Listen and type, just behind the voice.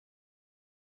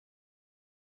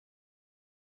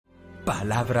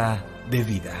Palabra de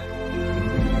vida.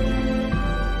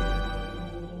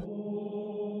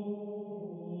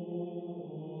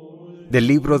 Del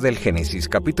libro del Génesis,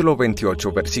 capítulo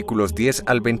 28, versículos 10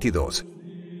 al 22.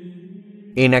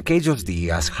 En aquellos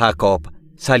días, Jacob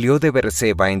salió de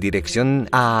Beerseba en dirección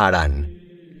a Harán.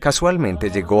 Casualmente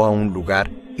llegó a un lugar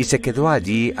y se quedó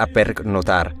allí a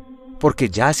pernoctar, porque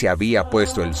ya se había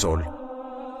puesto el sol.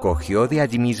 Cogió de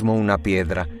allí mismo una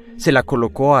piedra, se la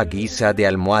colocó a guisa de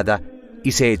almohada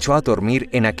y se echó a dormir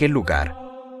en aquel lugar.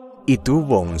 Y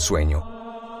tuvo un sueño,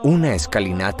 una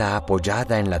escalinata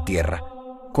apoyada en la tierra,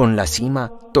 con la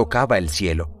cima tocaba el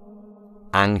cielo.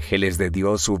 Ángeles de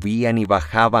Dios subían y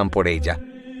bajaban por ella.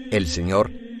 El Señor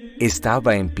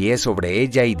estaba en pie sobre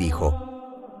ella y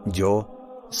dijo: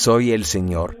 Yo soy el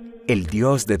Señor, el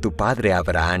Dios de tu padre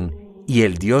Abraham y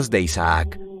el Dios de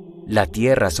Isaac. La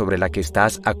tierra sobre la que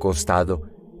estás acostado,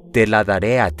 te la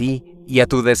daré a ti y a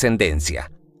tu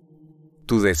descendencia.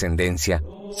 Tu descendencia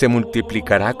se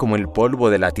multiplicará como el polvo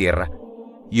de la tierra,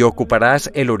 y ocuparás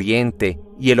el oriente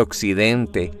y el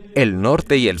occidente, el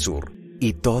norte y el sur.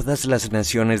 Y todas las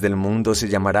naciones del mundo se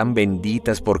llamarán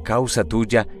benditas por causa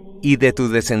tuya y de tu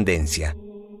descendencia.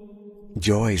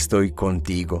 Yo estoy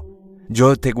contigo,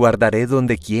 yo te guardaré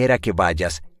donde quiera que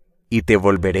vayas, y te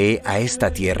volveré a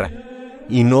esta tierra,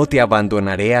 y no te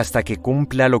abandonaré hasta que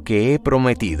cumpla lo que he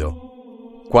prometido.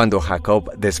 Cuando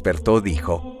Jacob despertó,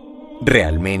 dijo: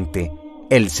 Realmente,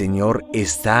 el Señor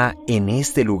está en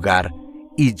este lugar,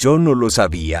 y yo no lo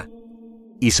sabía.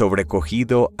 Y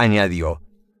sobrecogido añadió: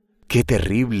 ¡Qué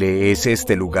terrible es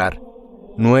este lugar!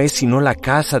 No es sino la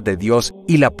casa de Dios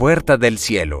y la puerta del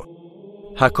cielo.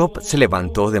 Jacob se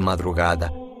levantó de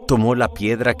madrugada, tomó la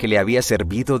piedra que le había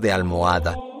servido de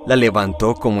almohada, la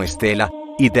levantó como estela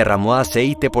y derramó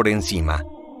aceite por encima.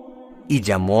 Y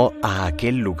llamó a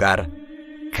aquel lugar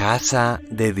Casa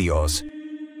de Dios.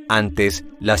 Antes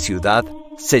la ciudad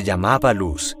se llamaba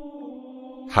Luz.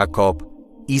 Jacob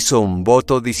hizo un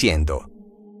voto diciendo: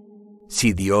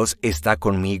 Si Dios está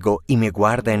conmigo y me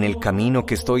guarda en el camino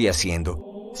que estoy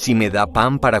haciendo, si me da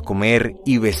pan para comer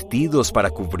y vestidos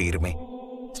para cubrirme,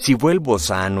 si vuelvo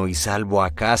sano y salvo a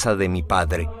casa de mi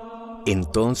padre,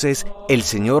 entonces el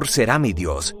Señor será mi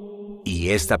Dios,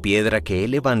 y esta piedra que he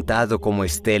levantado como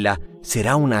estela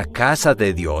será una casa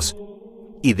de Dios,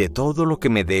 y de todo lo que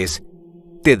me des,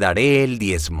 te daré el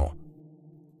diezmo.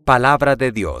 Palabra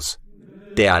de Dios.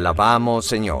 Te alabamos,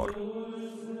 Señor.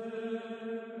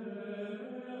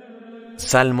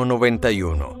 Salmo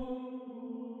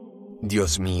 91.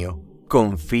 Dios mío,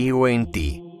 confío en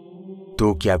ti.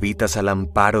 Tú que habitas al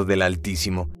amparo del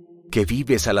Altísimo, que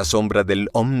vives a la sombra del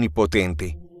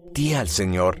Omnipotente, di al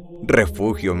Señor: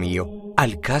 refugio mío,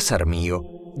 alcázar mío.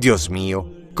 Dios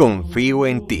mío, confío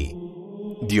en ti.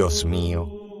 Dios mío,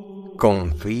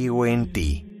 confío en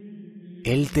ti.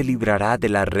 Él te librará de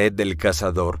la red del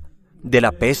cazador, de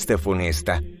la peste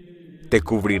funesta. Te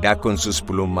cubrirá con sus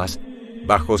plumas,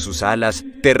 bajo sus alas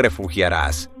te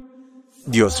refugiarás.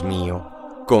 Dios mío,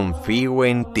 confío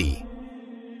en ti.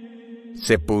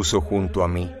 Se puso junto a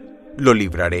mí, lo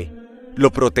libraré, lo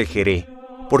protegeré,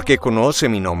 porque conoce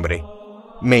mi nombre.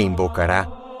 Me invocará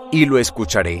y lo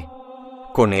escucharé.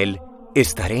 Con él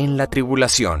estaré en la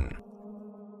tribulación.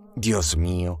 Dios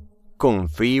mío,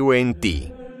 confío en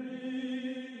ti.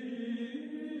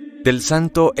 Del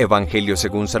Santo Evangelio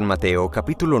según San Mateo,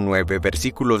 capítulo 9,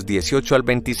 versículos 18 al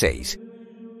 26.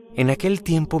 En aquel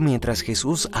tiempo, mientras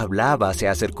Jesús hablaba, se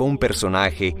acercó un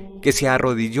personaje que se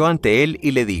arrodilló ante él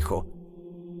y le dijo: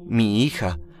 Mi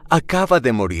hija acaba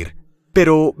de morir,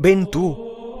 pero ven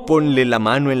tú, ponle la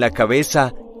mano en la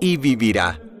cabeza y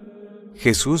vivirá.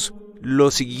 Jesús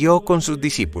lo siguió con sus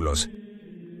discípulos.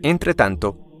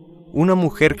 Entretanto, una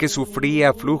mujer que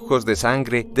sufría flujos de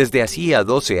sangre desde hacía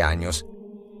 12 años,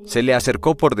 se le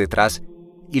acercó por detrás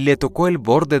y le tocó el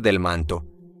borde del manto,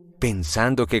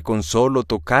 pensando que con solo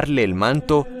tocarle el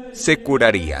manto se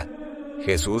curaría.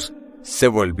 Jesús se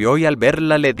volvió y al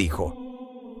verla le dijo: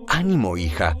 Ánimo,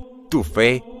 hija, tu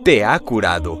fe te ha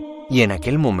curado. Y en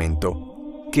aquel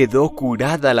momento quedó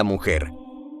curada la mujer.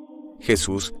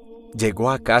 Jesús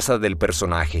llegó a casa del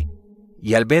personaje,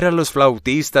 y al ver a los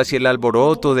flautistas y el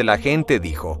alboroto de la gente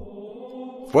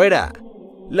dijo: ¡Fuera!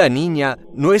 La niña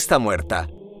no está muerta,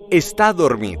 está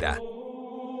dormida.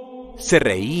 Se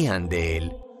reían de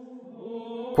él.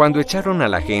 Cuando echaron a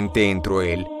la gente, entró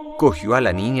él, cogió a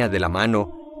la niña de la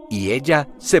mano, y ella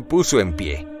se puso en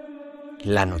pie.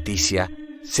 La noticia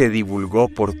se divulgó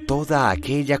por toda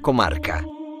aquella comarca.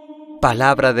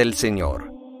 Palabra del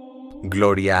Señor.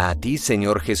 Gloria a ti,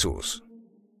 Señor Jesús.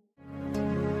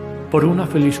 Por una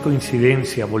feliz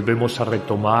coincidencia volvemos a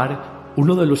retomar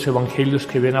Uno de los evangelios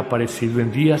que habían aparecido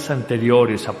en días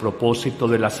anteriores a propósito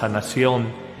de la sanación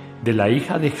de la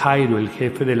hija de Jairo, el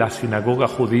jefe de la sinagoga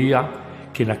judía,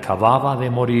 quien acababa de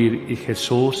morir, y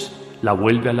Jesús la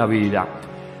vuelve a la vida.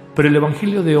 Pero el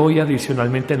evangelio de hoy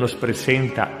adicionalmente nos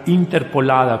presenta,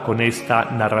 interpolada con esta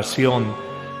narración,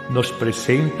 nos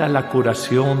presenta la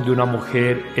curación de una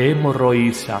mujer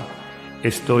hemorroísa,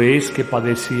 esto es, que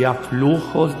padecía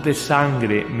flujos de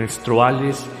sangre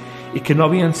menstruales y que no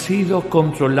habían sido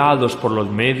controlados por los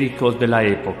médicos de la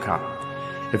época.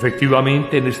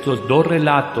 Efectivamente, en estos dos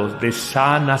relatos de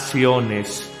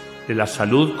sanaciones de la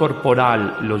salud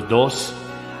corporal, los dos,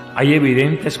 hay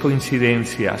evidentes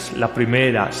coincidencias. La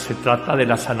primera se trata de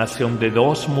la sanación de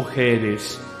dos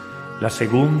mujeres. La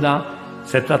segunda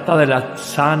se trata de la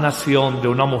sanación de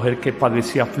una mujer que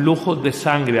padecía flujos de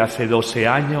sangre hace 12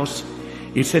 años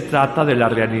y se trata de la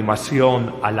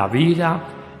reanimación a la vida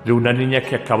de una niña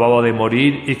que acababa de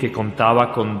morir y que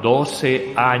contaba con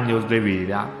 12 años de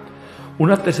vida.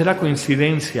 Una tercera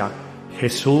coincidencia: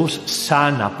 Jesús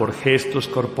sana por gestos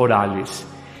corporales.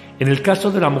 En el caso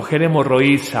de la mujer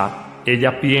hemorroísa,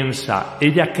 ella piensa,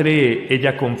 ella cree,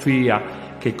 ella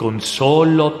confía que con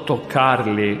solo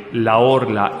tocarle la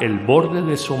orla, el borde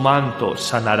de su manto,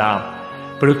 sanará.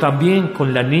 Pero también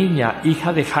con la niña,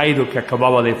 hija de Jairo, que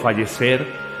acababa de fallecer,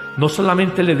 no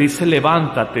solamente le dice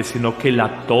levántate, sino que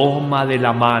la toma de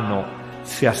la mano,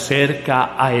 se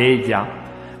acerca a ella,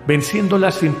 venciendo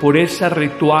las impurezas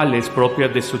rituales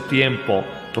propias de su tiempo.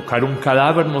 Tocar un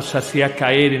cadáver nos hacía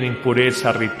caer en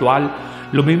impureza ritual,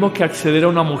 lo mismo que acceder a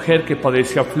una mujer que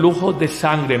padecía flujos de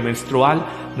sangre menstrual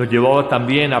nos llevaba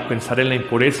también a pensar en la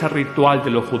impureza ritual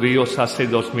de los judíos hace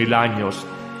 2000 años.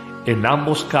 En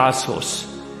ambos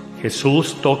casos,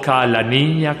 Jesús toca a la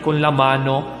niña con la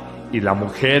mano y la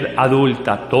mujer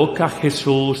adulta toca a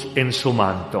Jesús en su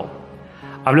manto.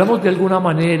 Hablamos de alguna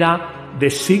manera de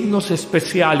signos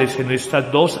especiales en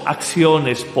estas dos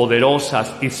acciones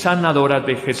poderosas y sanadoras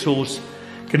de Jesús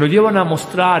que nos llevan a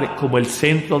mostrar como el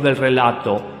centro del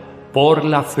relato, por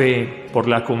la fe, por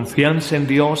la confianza en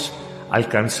Dios,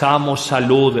 alcanzamos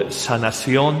salud,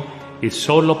 sanación, y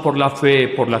solo por la fe,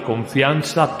 por la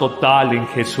confianza total en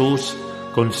Jesús,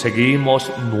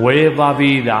 conseguimos nueva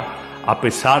vida, a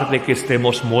pesar de que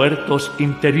estemos muertos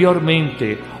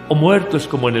interiormente o muertos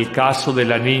como en el caso de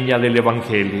la niña del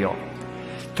Evangelio.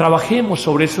 Trabajemos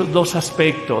sobre esos dos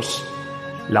aspectos.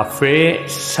 La fe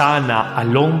sana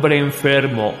al hombre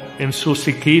enfermo en su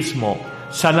psiquismo,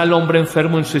 sana al hombre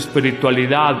enfermo en su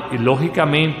espiritualidad y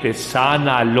lógicamente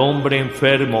sana al hombre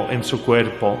enfermo en su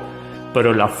cuerpo.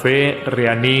 Pero la fe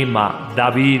reanima,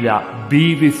 da vida,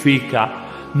 vivifica,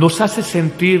 nos hace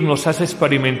sentir, nos hace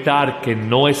experimentar que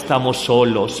no estamos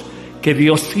solos, que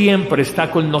Dios siempre está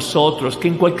con nosotros, que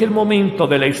en cualquier momento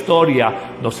de la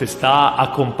historia nos está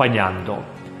acompañando.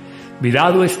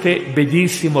 Mirado este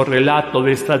bellísimo relato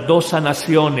de estas dos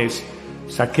sanaciones,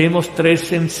 saquemos tres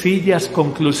sencillas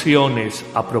conclusiones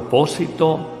a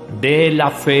propósito de la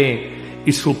fe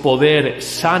y su poder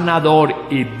sanador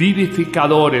y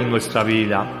vivificador en nuestra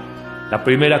vida. La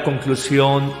primera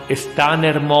conclusión es tan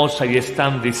hermosa y es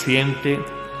tan diciente: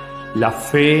 la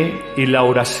fe y la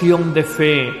oración de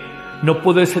fe no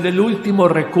puede ser el último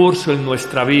recurso en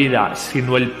nuestra vida,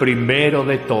 sino el primero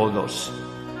de todos.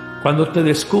 Cuando te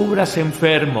descubras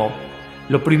enfermo,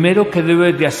 lo primero que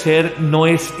debes de hacer no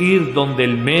es ir donde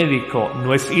el médico,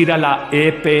 no es ir a la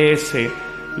EPS.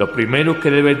 Lo primero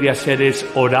que debes de hacer es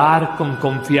orar con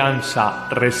confianza,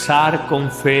 rezar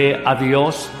con fe a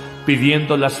Dios,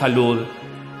 pidiendo la salud.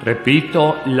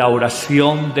 Repito, la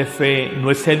oración de fe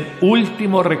no es el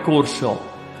último recurso.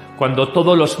 Cuando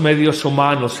todos los medios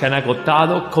humanos se han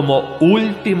agotado, como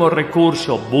último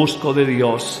recurso busco de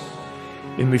Dios.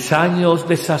 En mis años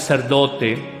de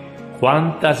sacerdote,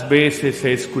 ¿cuántas veces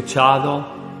he escuchado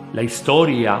la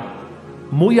historia,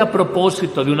 muy a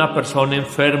propósito de una persona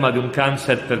enferma de un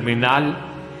cáncer terminal,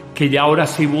 que ya ahora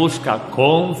sí busca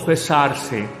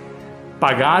confesarse,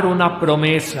 pagar una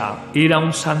promesa, ir a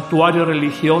un santuario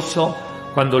religioso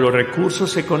cuando los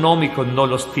recursos económicos no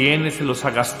los tiene, se los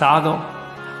ha gastado?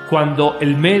 Cuando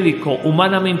el médico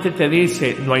humanamente te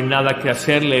dice no hay nada que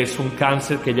hacerle, es un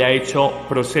cáncer que ya ha hecho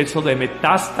proceso de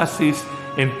metástasis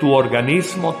en tu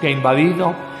organismo, te ha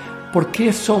invadido. ¿Por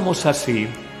qué somos así?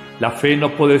 La fe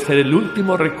no puede ser el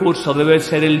último recurso, debe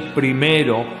ser el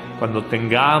primero. Cuando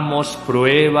tengamos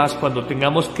pruebas, cuando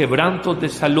tengamos quebrantos de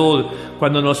salud,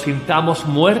 cuando nos sintamos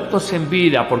muertos en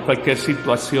vida por cualquier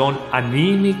situación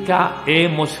anímica,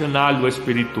 emocional o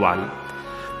espiritual.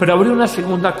 Pero habrá una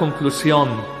segunda conclusión.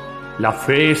 La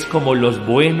fe es como los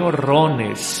buenos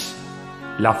rones,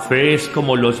 la fe es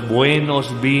como los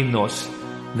buenos vinos.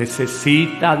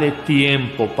 necesita de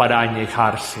tiempo para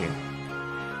añejarse.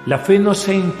 La fe no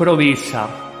se improvisa.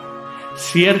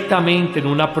 Ciertamente en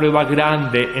una prueba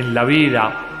grande en la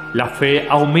vida, la fe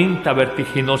aumenta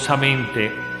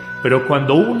vertiginosamente, pero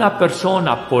cuando una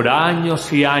persona por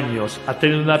años y años ha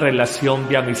tenido una relación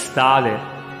de amistad,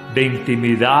 de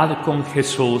intimidad con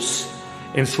Jesús,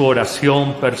 en su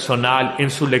oración personal, en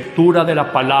su lectura de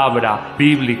la palabra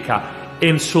bíblica,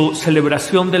 en su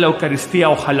celebración de la Eucaristía,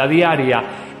 ojalá diaria,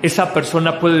 esa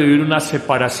persona puede vivir una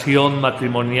separación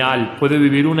matrimonial, puede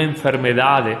vivir una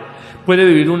enfermedad, puede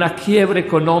vivir una quiebra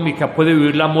económica, puede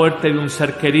vivir la muerte de un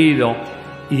ser querido,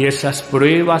 y esas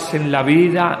pruebas en la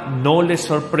vida no le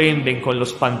sorprenden con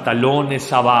los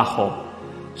pantalones abajo.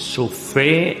 Su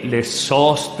fe le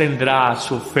sostendrá,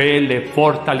 su fe le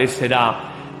fortalecerá,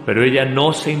 pero ella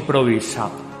no se improvisa.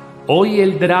 Hoy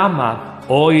el drama,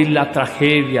 hoy la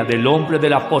tragedia del hombre de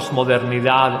la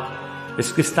posmodernidad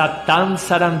es que está tan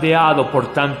zarandeado por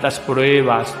tantas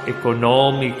pruebas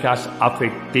económicas,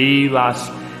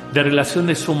 afectivas, de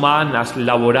relaciones humanas,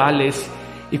 laborales,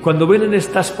 y cuando vienen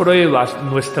estas pruebas,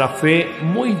 nuestra fe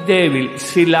muy débil,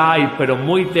 sí la hay, pero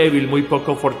muy débil, muy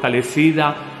poco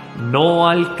fortalecida, no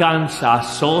alcanza a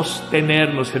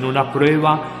sostenernos en una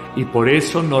prueba y por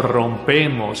eso nos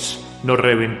rompemos, nos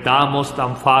reventamos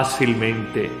tan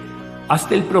fácilmente.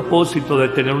 Hazte el propósito de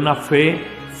tener una fe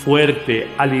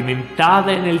fuerte,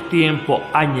 alimentada en el tiempo,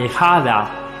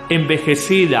 añejada,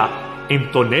 envejecida,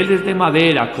 en toneles de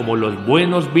madera como los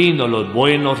buenos vinos, los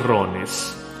buenos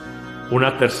rones.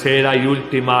 Una tercera y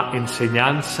última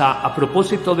enseñanza a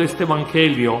propósito de este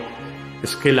Evangelio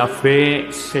es que la fe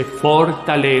se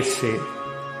fortalece,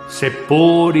 se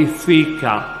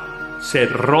purifica, se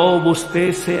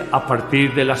robustece a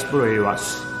partir de las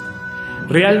pruebas.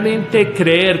 Realmente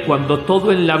creer cuando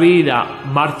todo en la vida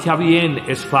marcha bien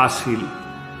es fácil,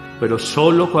 pero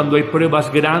solo cuando hay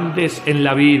pruebas grandes en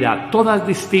la vida, todas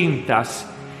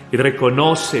distintas, y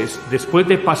reconoces después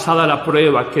de pasada la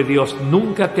prueba que Dios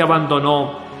nunca te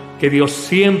abandonó, que Dios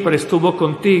siempre estuvo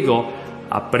contigo,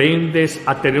 aprendes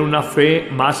a tener una fe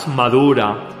más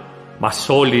madura, más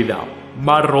sólida,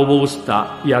 más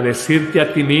robusta y a decirte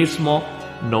a ti mismo,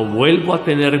 no vuelvo a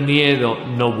tener miedo,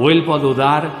 no vuelvo a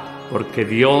dudar, porque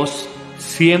Dios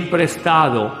siempre ha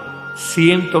estado,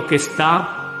 siento que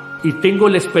está y tengo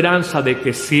la esperanza de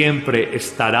que siempre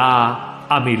estará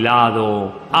a mi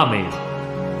lado. Amén.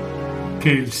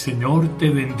 Que el Señor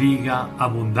te bendiga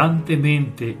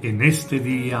abundantemente en este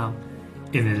día,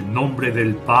 en el nombre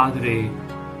del Padre,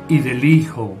 y del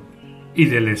Hijo, y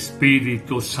del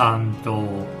Espíritu Santo.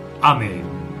 Amén.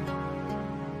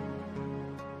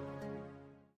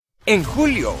 En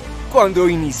julio, cuando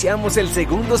iniciamos el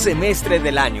segundo semestre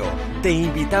del año, te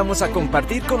invitamos a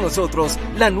compartir con nosotros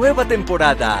la nueva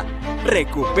temporada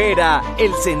Recupera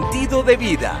el sentido de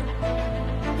vida.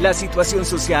 La situación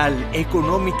social,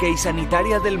 económica y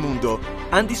sanitaria del mundo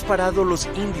han disparado los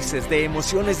índices de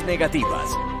emociones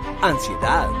negativas,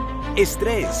 ansiedad,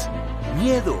 estrés,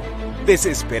 miedo,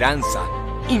 desesperanza,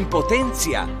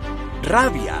 impotencia,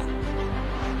 rabia.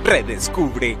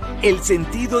 Redescubre el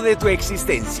sentido de tu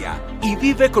existencia y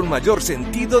vive con mayor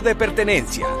sentido de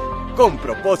pertenencia, con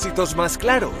propósitos más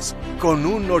claros, con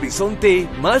un horizonte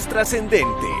más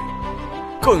trascendente.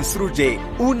 Construye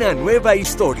una nueva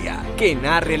historia que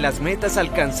narre las metas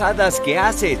alcanzadas que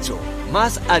has hecho,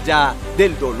 más allá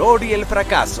del dolor y el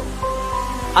fracaso.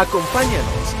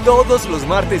 Acompáñanos todos los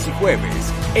martes y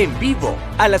jueves, en vivo,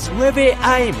 a las 9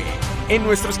 a.m., en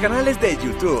nuestros canales de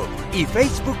YouTube y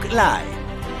Facebook Live.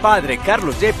 Padre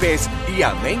Carlos Yepes y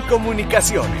Amén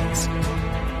Comunicaciones.